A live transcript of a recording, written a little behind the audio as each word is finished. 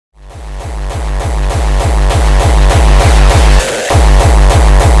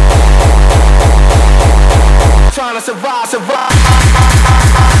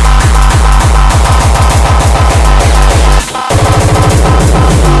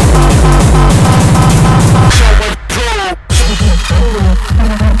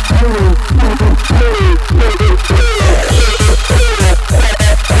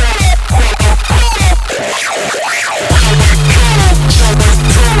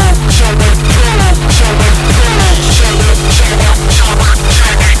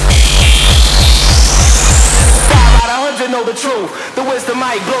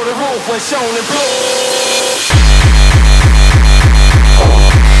when shown in blue.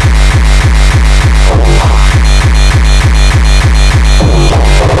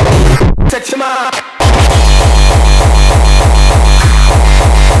 Set your mind.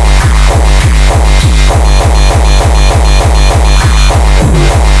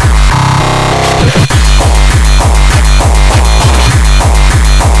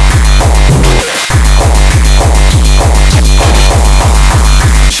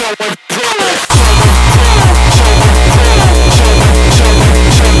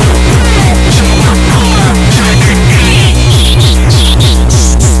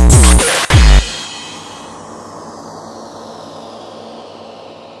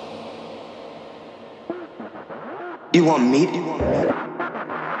 You want meat?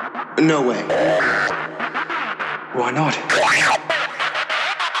 No way. Why not?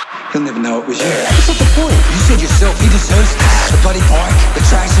 He'll never know it was you. What's not the point? You said yourself he deserves this. The bloody bike, the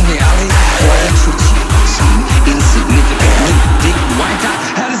trash in the alley. Why should you? Some insignificant dick wanker.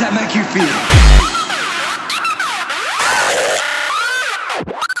 How does that make you feel?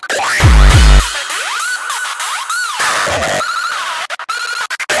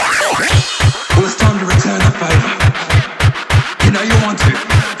 Well, it's time to return the favor. You know you want to.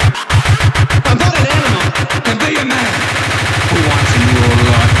 I'm not an animal. Then be a man. For once in your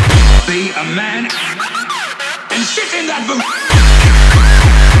life, be a man and sit in that boot.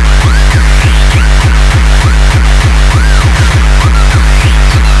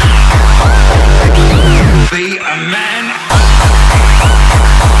 Be a man.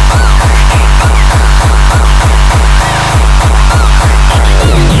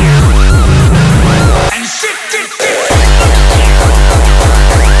 And sit it.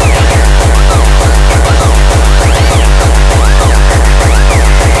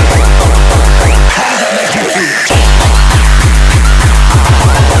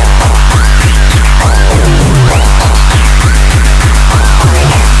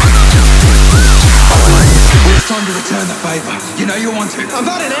 Time to return the favor. You know you want to. I'm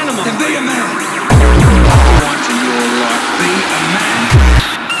not an animal. Then